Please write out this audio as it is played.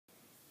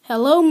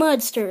Hello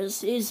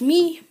Mudsters, it is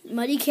me,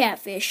 Muddy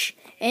Catfish,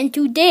 and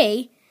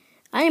today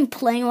I am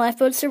playing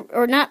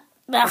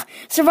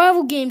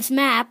Survival Games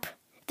map.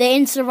 The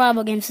In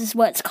Survival Games is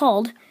what it's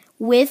called,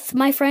 with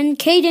my friend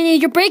Kaden,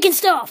 and you're breaking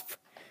stuff!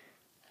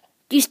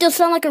 Do you still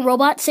sound like a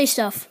robot? Say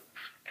stuff.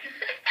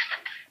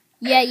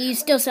 Yeah, you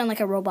still sound like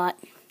a robot.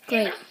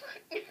 Great.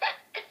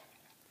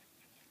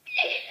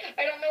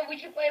 I don't know if we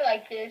should play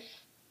like this.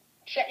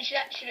 Should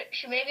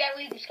maybe I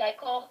leave the Skype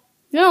call?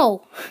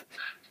 No.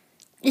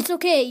 It's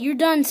okay. You're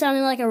done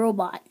sounding like a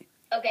robot.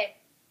 Okay.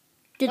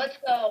 Let's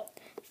go.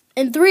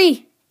 In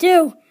 3,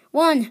 2,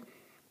 1.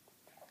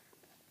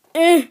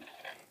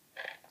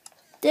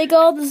 Take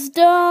all the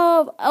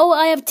stuff. Oh,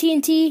 I have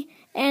TNT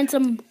and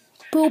some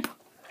poop.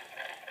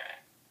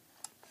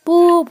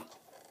 Boop.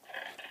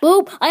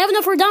 Boop. I have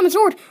enough for a diamond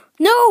sword.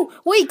 No!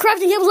 Wait,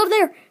 crafting table's up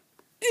there.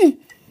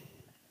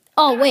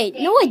 Oh, wait.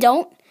 No, I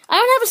don't. I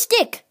don't have a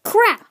stick.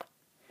 Crap.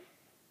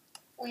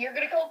 Well, you're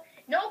gonna go.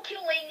 No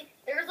killing.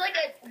 There's like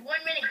a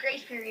 1-minute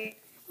grace period.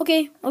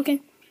 Okay.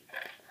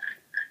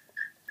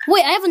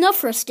 Wait, I have enough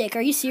for a stick.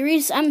 Are you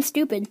serious? I'm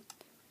stupid.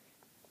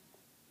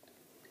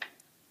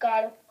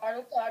 God.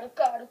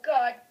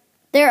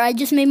 There, I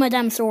just made my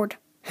diamond sword.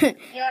 No.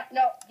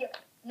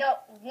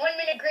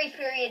 1-minute grace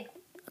period.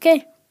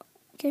 Okay.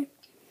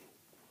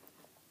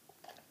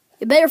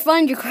 You better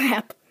find your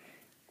crap.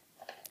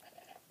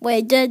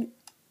 Wait,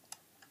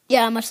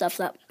 yeah, my stuff's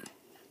up.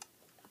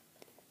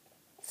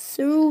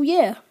 So,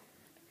 yeah.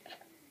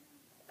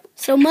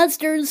 So,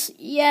 Mudsters,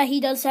 yeah,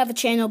 he does have a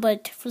channel,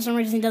 but for some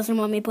reason he doesn't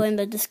want me to put in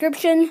the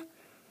description.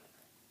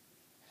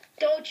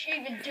 Don't you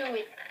even do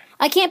it.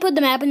 I can't put the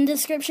map in the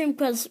description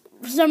because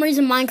for some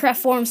reason Minecraft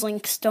forums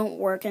links don't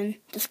work in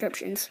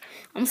descriptions.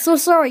 I'm so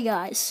sorry,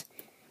 guys.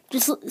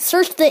 Just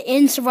search the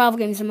In Survival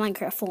Games in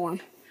Minecraft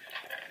forum.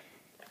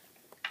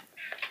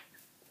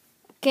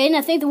 Okay, and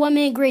I think the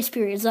 1-minute grace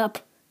period is up.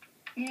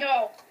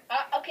 No.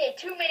 Okay,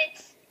 2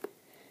 minutes.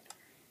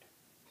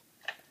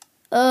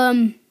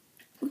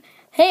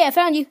 Hey, I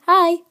found you.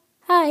 Hi.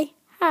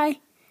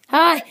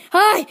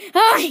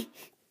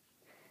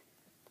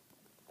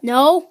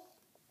 No.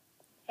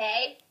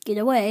 Hey. Get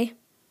away.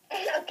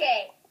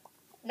 Okay.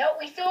 No,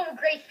 we still have a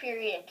grace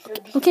period. So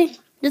Okay.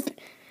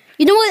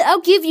 You know what?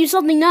 I'll give you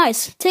something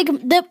nice. Take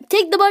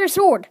the butter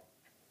sword.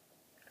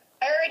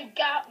 I already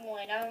got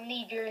one. I don't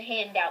need your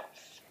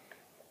handouts.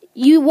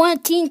 You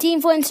want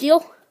TNT flint and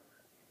steel?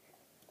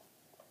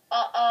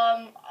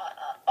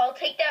 I'll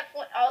take that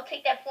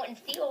flint and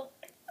steel.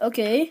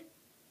 Okay.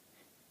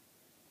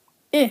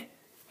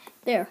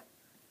 There.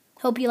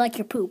 Hope you like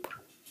your poop.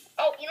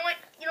 Oh, you know what?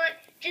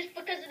 Just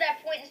because of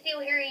that flint and steel,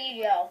 here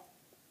you go.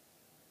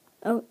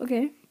 Oh,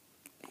 okay.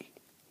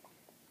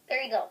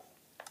 There you go.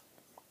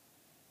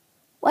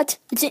 What?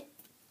 It's it.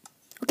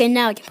 Okay,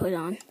 now I can put it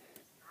on.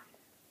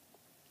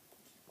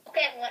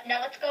 Okay,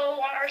 now let's go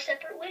on our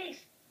separate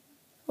ways.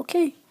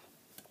 Okay.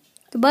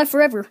 Goodbye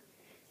forever.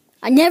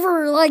 I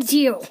never liked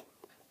you.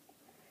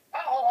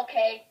 Oh,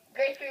 okay.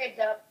 Grace period's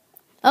up.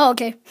 Oh,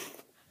 okay.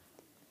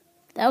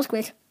 That was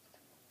quick.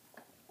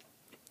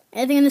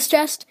 Anything in this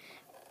chest?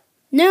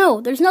 No,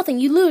 there's nothing.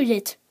 You looted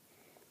it.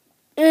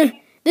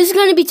 This is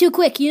going to be too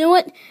quick. You know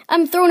what?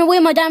 I'm throwing away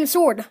my diamond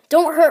sword.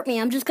 Don't hurt me.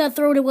 I'm just going to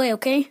throw it away,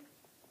 okay?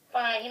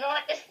 Fine. You know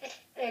what? This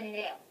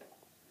no.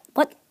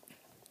 What?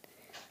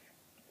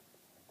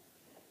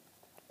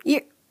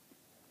 You're...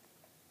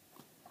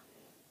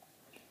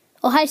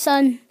 Oh, hi,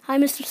 son. Hi,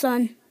 Mr.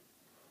 Sun.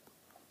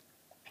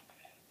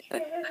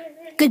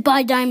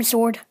 Goodbye, diamond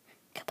sword.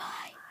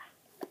 Goodbye.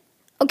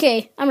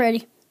 Okay, I'm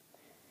ready.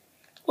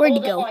 Where'd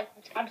you go? On.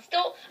 I'm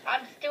still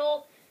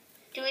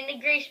doing the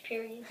grace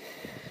period.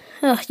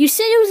 You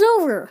said it was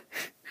over.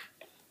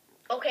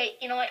 Okay,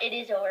 you know what? It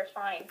is over.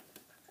 Fine.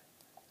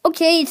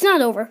 Okay, it's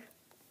not over.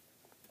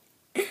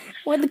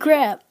 What the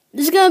crap?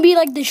 This is gonna be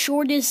like the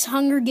shortest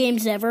Hunger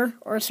Games ever,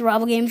 or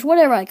Survival Games,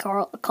 whatever I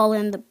call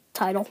in the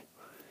title.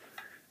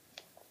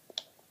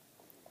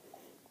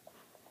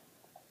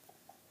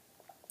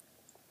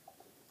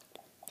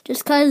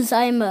 Just because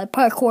I'm a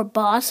parkour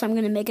boss, I'm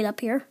gonna make it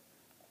up here.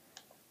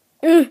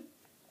 I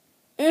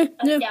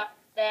doubt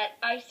that.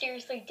 I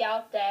seriously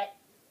doubt that.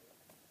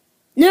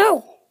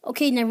 No!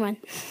 Okay, never mind.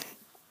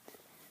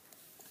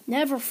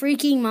 Never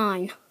freaking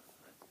mind.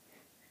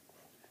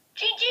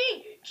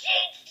 GG!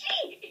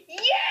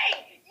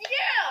 Yay!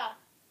 Yeah!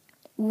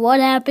 What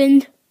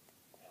happened?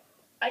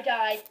 I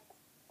died.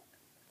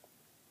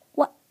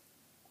 What?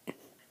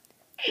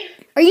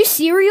 Are you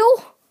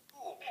cereal?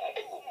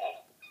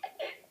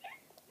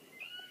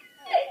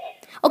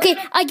 Okay,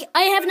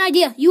 I have an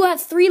idea. You have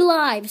 3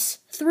 lives.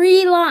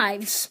 3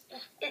 lives.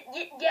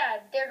 Yeah,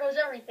 there goes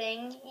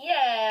everything.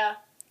 Yeah.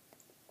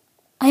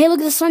 Hey, look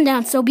at the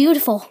sundown. So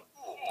beautiful.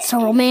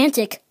 So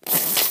romantic.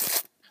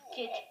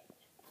 Get.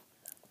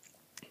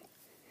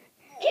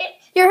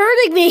 You're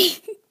hurting me.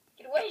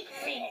 Get away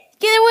from me.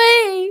 Get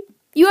away.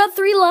 You have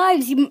 3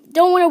 lives. You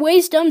don't want to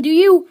waste them, do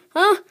you?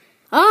 Huh?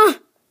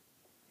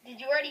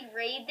 Did you already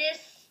raid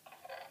this?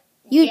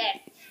 Yes.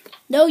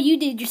 No, you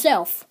did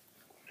yourself.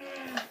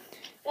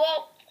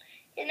 Well,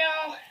 You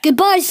know.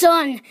 Goodbye,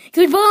 son.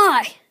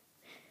 Goodbye.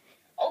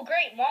 Oh,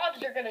 great.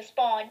 Mobs are gonna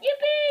spawn.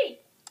 Yippee!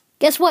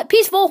 Guess what?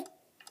 Peaceful.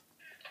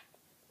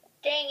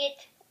 Dang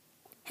it.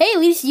 Hey, at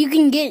least you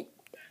can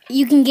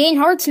gain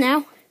hearts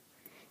now.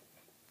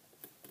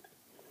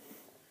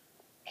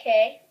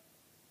 Okay.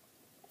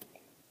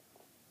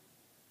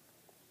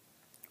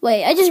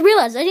 Wait, I just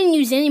realized I didn't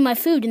use any of my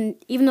food, and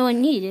even though I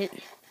needed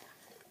it.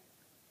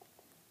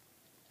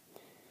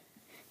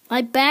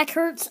 My back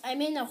hurts.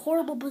 I'm in a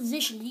horrible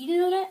position. Did you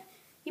know that?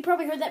 You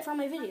probably heard that from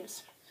my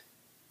videos.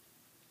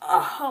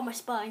 Oh, my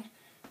spine.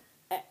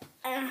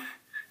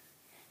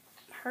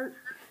 Hurt.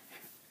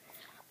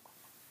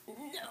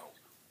 No.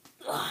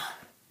 Ugh.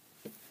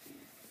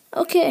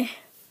 Okay.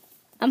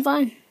 I'm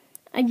fine.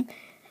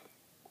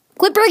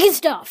 Quit breaking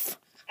stuff.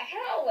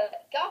 Ow,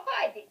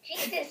 God,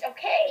 Jesus,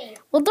 okay.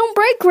 Well, don't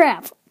break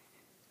crap.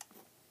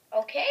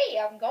 Okay,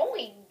 I'm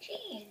going,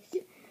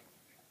 jeez.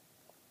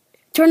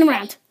 Turn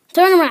around.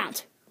 Turn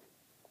around.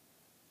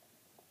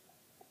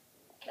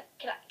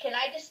 Can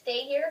I just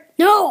stay here?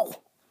 No.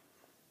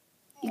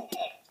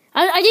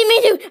 I didn't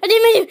mean to. I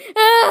didn't mean to.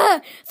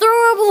 Ah,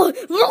 throw up.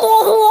 You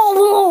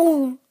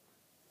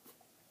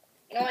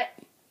know what?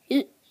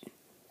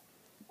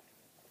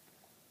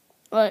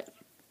 What?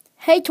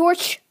 Hey,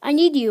 Torch, I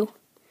need you.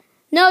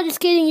 No, just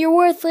kidding. You're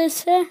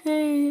worthless.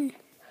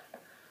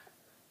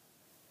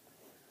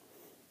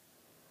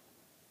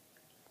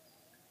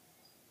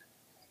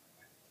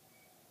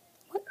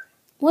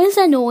 What is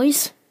that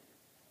noise?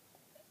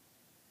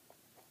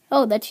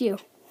 Oh, that's you.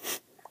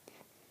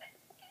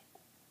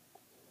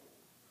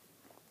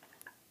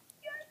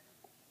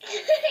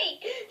 Hey,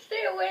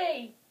 stay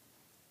away.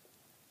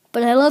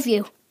 But I love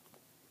you.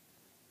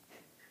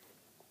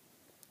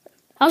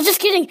 I was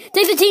just kidding.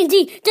 Take the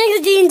TNT. Take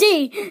the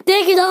TNT.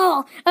 Take it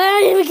all. I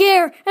don't even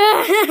care.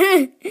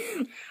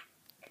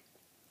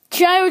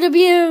 Child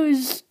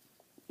abuse.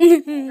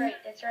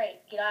 That's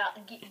right. Get out.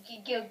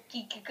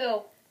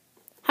 Go.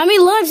 How many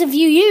lives have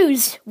you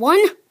used? 1?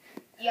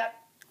 Yep.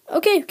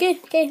 Okay.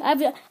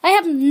 I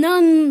have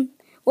none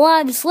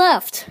lives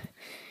left.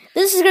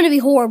 This is going to be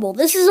horrible.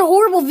 This is a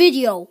horrible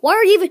video. Why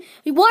are you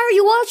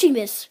watching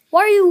this?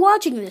 Why are you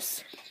watching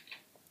this?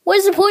 What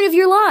is the point of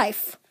your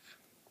life?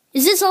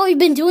 Is this all you've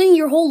been doing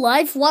your whole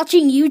life,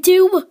 watching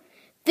YouTube?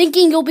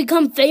 Thinking you'll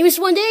become famous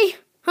one day?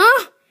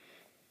 Huh?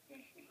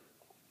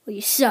 Well,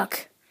 you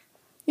suck.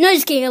 No,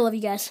 just kidding. I love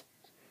you guys.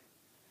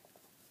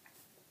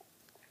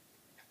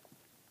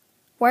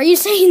 Why are you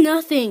saying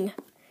nothing?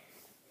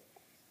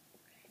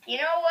 You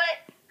know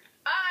what?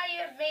 I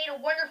have made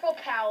a wonderful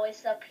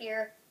palace up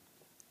here.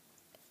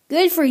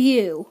 Good for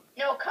you.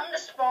 No, come to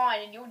spawn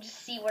and you'll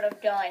just see what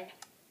I've done.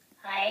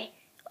 Hi.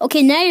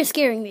 Okay, now you're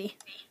scaring me.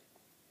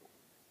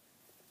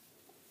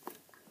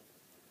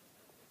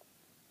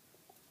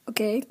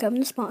 Okay, come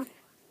to spawn.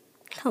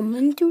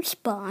 Coming to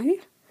spawn.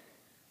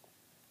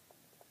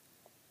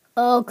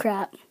 Oh,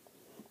 crap.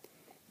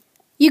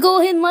 You go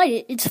ahead and light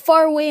it. It's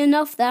far away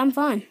enough that I'm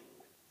fine.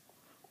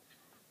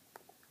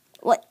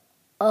 What?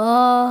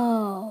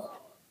 Oh.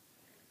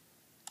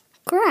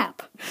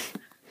 Crap.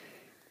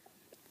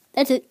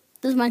 That's it.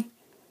 This is mine.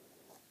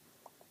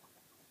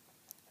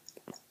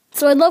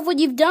 So I love what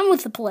you've done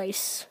with the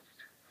place.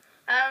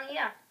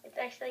 Yeah. It's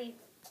actually...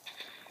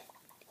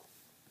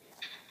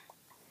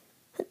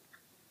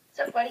 What's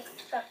up, buddy?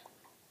 What's up?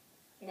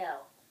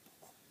 No.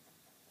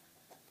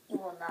 You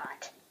will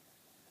not.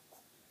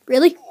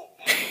 Really?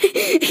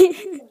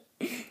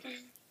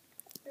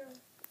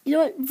 You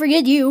know what?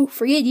 Forget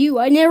you.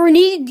 I never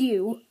needed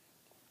you.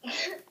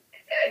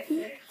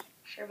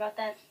 Sure about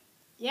that?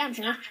 Yeah, I'm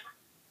sure.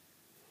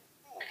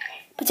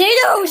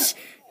 Potatoes!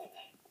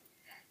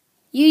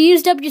 You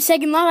used up your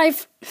second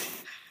life.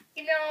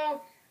 You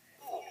know,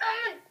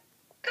 I'm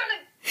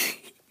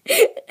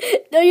gonna...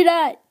 No, you're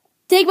not.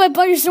 Take my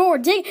butter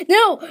sword.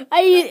 No,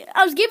 I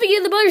was giving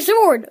you the butter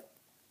sword.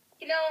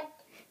 You know,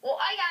 well,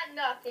 I got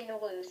nothing to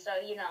lose, so,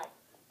 you know.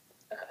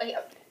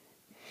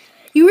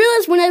 You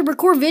realize when I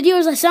record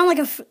videos, I sound like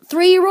a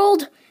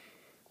 3-year-old?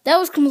 That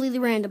was completely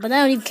random, but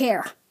I don't even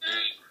care.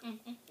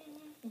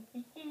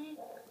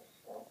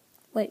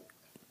 Wait.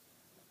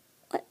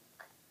 What?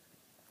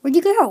 Where'd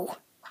you go?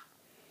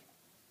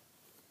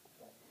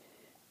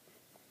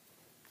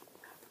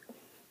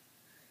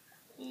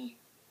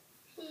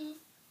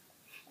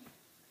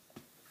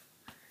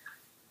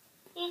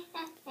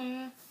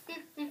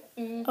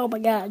 Oh my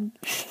god.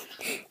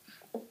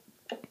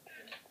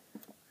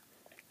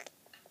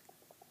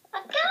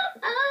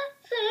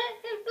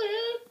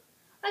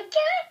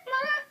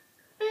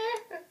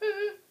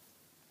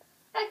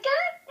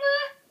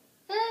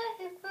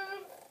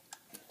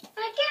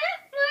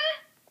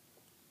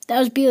 That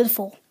was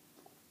beautiful.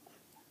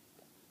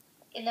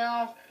 You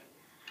know,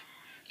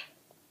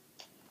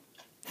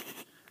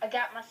 I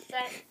got my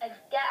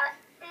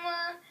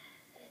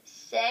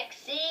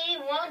sexy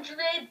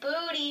lingerie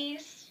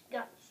booties.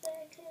 Got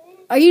sexy.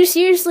 Are you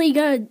seriously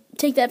gonna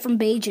take that from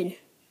Bajan?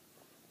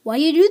 Why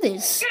you do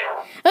this?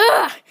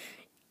 Ah!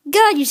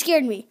 God, you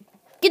scared me.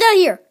 Get out of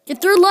here.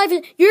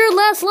 Your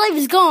last life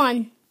is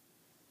gone.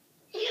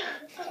 Yeah,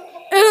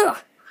 Ugh.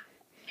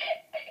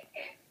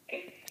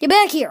 Get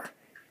back here.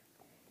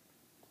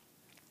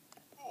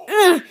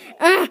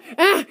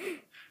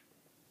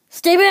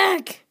 Stay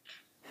back.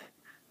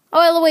 Oh,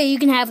 by the way, you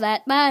can have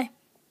that. Bye.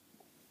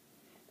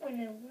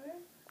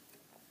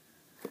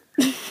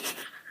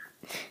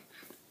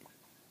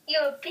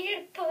 You're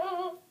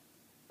beautiful.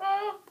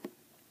 Oh,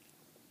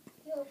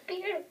 you're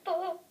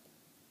beautiful.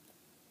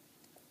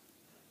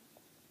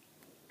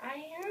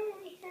 I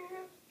only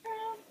have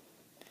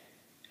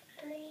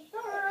 3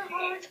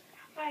 hearts.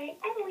 I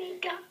only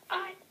got.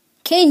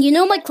 Kaden, you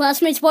know my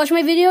classmates watch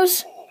my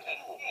videos?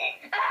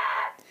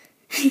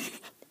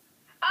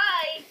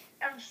 I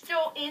am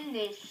still in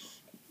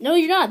this. No,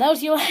 you're not. That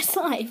was your last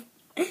life.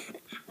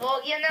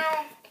 Well, you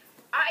know,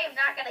 I am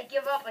not gonna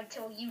give up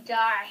until you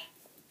die.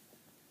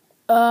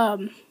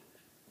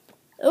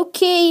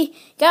 Okay,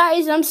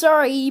 guys, I'm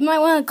sorry. You might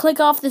want to click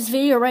off this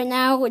video right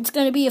now. It's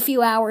going to be a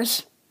few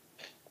hours.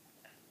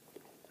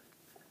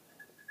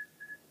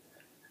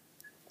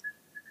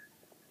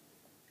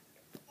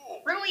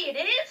 Really,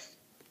 it is?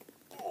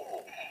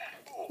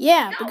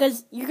 Yeah, no.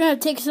 Because you're going to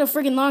take so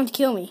freaking long to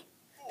kill me.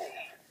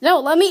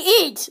 No, let me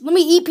eat. Let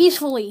me eat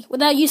peacefully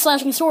without you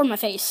slashing a sword in my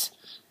face.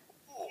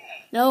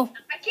 No.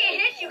 I can't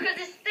hit you because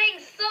this thing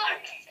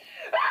sucks.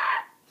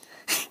 Ah!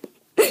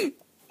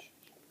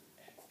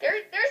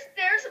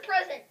 There's a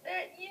present.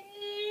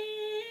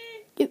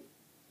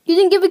 You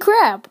didn't give a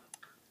crap.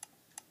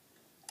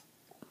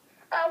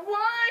 I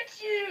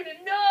want you to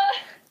know.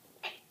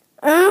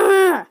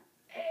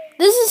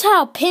 This is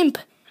how a pimp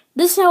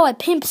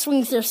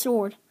swings their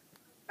sword.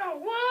 I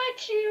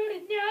want you to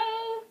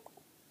know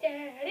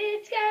that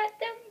it's got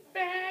the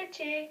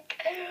magic.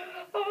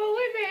 Oh,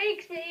 it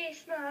makes me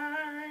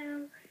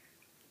smile.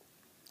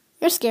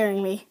 You're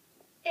scaring me.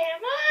 And I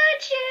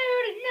want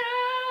you to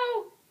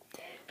know,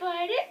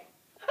 but it.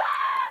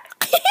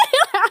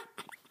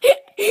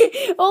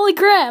 Holy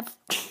crap!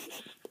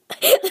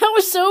 That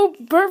was so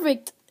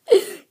perfect.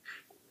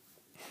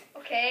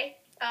 Okay.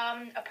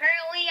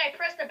 Apparently I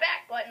pressed the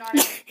back button on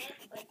it.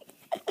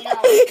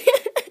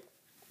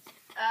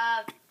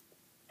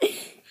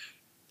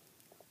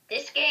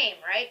 This game,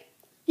 right?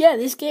 Yeah,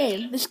 this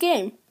game.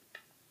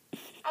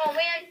 Oh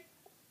man.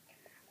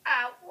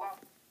 I want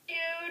you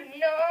to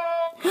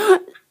know.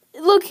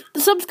 Look,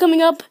 the sub's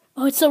coming up.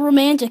 Oh, it's so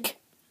romantic.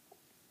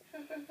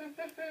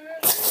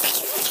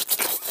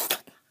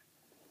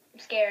 I'm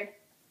scared.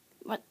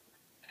 What?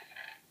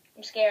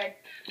 I'm scared.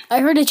 I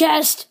heard a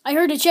chest.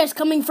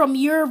 Coming from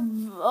your...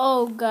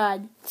 Oh,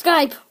 God.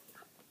 Skype.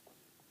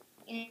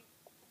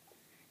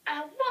 I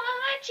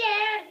want you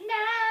to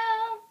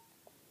know.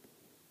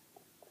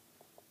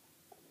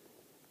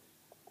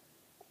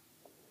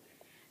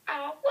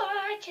 I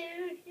want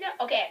you to know.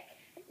 Okay.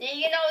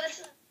 You know, this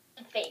is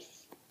the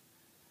face.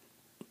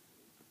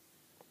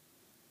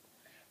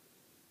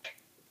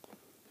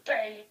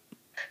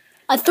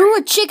 I threw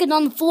a chicken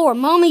on the floor.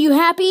 Mama, you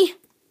happy?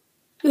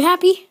 You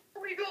happy?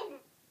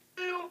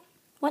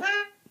 What?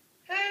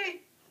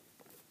 Hey.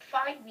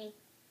 Find me.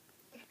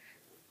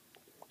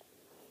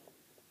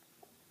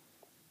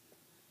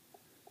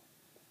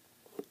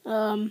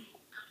 I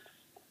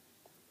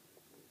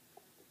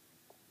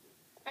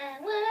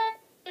want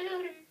you to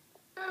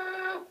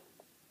know.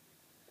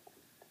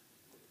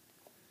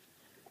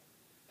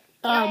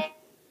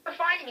 Never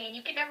find me, and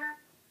you can never.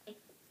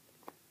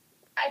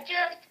 I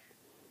just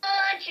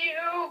want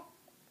you.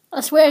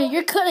 I swear,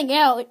 you're cutting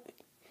out.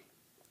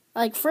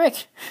 Like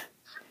frick.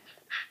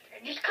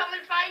 Just come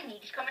and find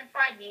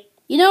me.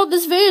 You know,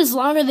 this video is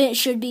longer than it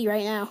should be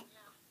right now.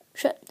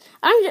 Should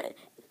I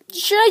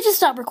just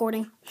stop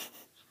recording?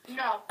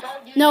 No,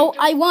 don't do No,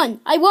 that. I won.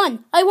 No, you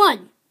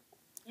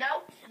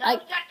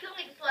got killed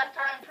me this last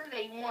time and prove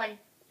that you won.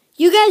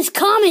 You guys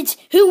comment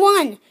who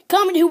won.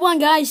 Comment who won,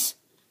 guys.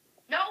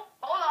 No,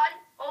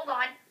 hold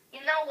on.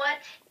 You know what?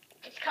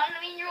 Just come to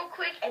me real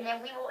quick, and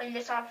then we will end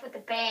this off with a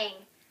bang.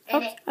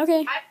 And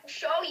Okay. I will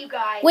show you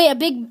guys. Wait, a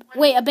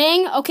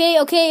bang?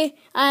 Okay.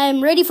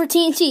 I'm ready for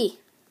TNT.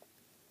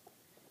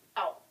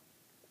 Oh.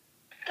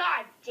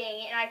 God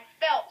dang it, and I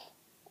felt.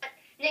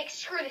 Nick,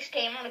 screw this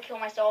game. I'm going to kill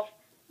myself.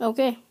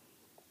 Okay.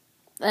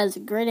 That's a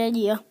great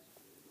idea.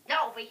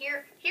 No, but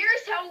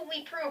here's how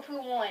we prove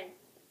who won.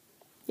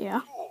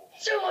 Yeah.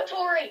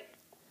 Summatory.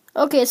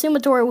 Okay,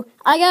 Sumatory.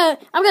 I'm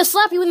gonna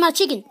slap you with my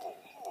chicken.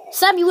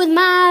 Slap you with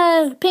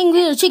my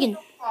penguin chicken.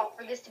 Oh,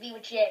 for this to be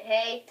legit,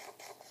 hey?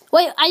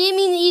 Wait, I didn't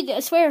mean to eat it,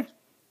 I swear.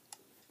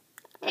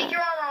 Take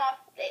your armor off.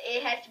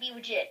 It has to be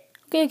legit.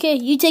 Okay.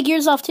 You take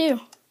yours off too.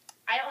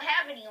 I don't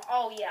have any.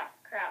 Oh, yeah.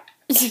 Crap.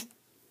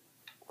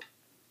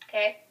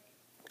 Okay.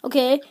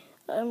 Okay.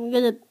 I'm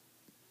gonna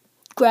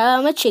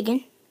grab my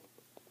chicken.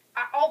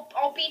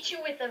 I'll beat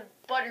you with a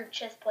buttered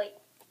chest plate.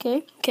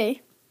 Okay.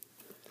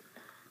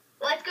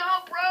 Let's go,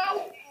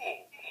 bro.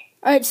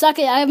 Alright, suck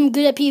it. I'm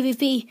good at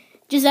PvP.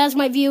 Just ask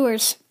my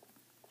viewers.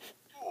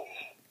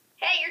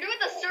 Hey, you're doing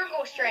the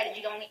circle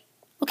strategy on me.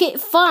 Okay,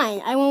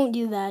 fine. I won't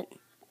do that.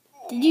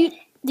 Did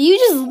you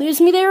just lose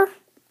me there?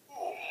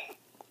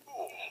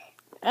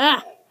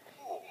 Ah.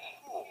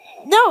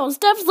 No,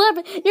 stop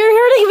slapping. You're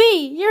hurting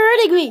me. You're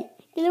hurting me.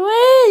 Get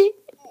away.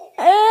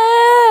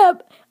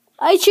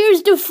 I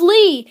choose to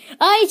flee.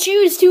 I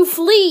choose to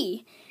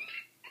flee.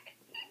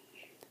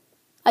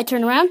 I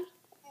turn around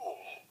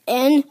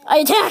and I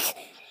attack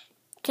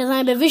because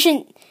I'm a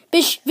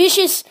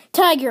vicious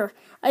tiger.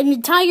 I'm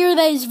a tiger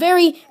that is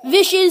very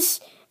vicious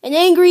and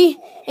angry,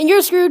 and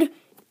you're screwed.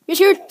 You're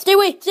screwed. Stay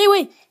away. Stay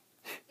away.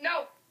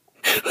 No.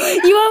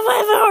 You have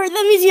half an heart.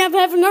 That means you have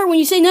half an heart when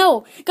you say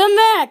no. Come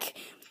back.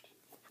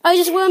 I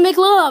just want to make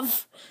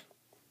love.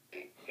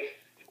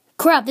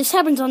 Crap, this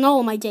happens on all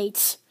of my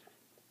dates.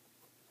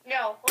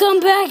 No. Come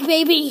back,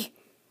 baby.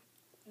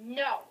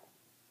 No.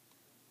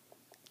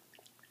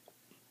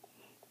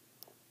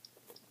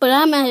 But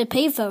I'm at a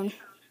payphone.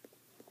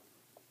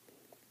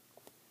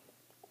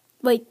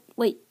 Wait.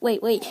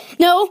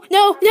 No.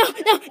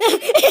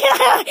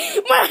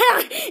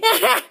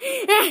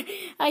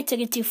 I took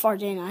it too far,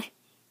 didn't I?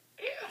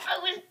 I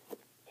was to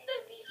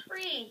be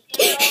free,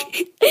 you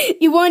know?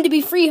 You wanted to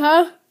be free,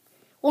 huh?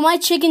 Well, my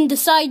chicken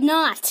decide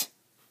not.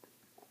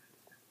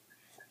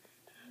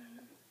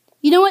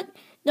 You know what?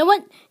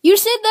 You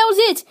said that was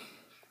it.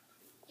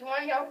 You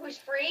want to know who's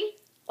free?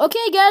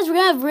 Okay, guys, we're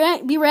going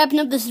to be wrapping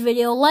up this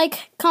video.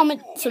 Like,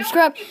 comment,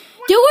 subscribe.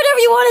 Do whatever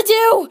you want to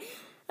do.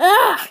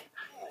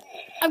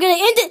 I'm going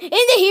to end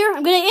it here.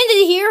 I'm going to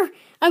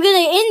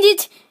end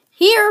it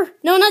here.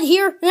 No, not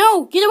here.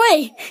 No, get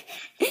away.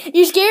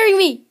 You're scaring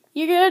me.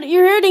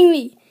 You're hurting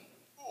me.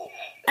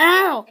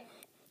 Ow.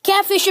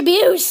 Catfish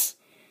abuse.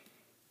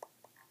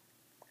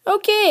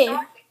 Okay. So I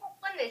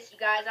won this, you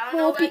guys. I don't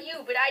know about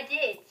you, but I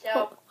did.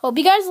 So hope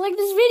you guys like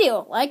this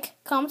video. Like,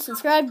 comment,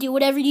 subscribe, do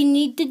whatever you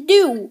need to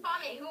do.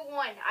 comment who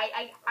won.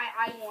 I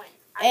won.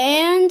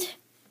 And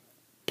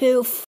poof.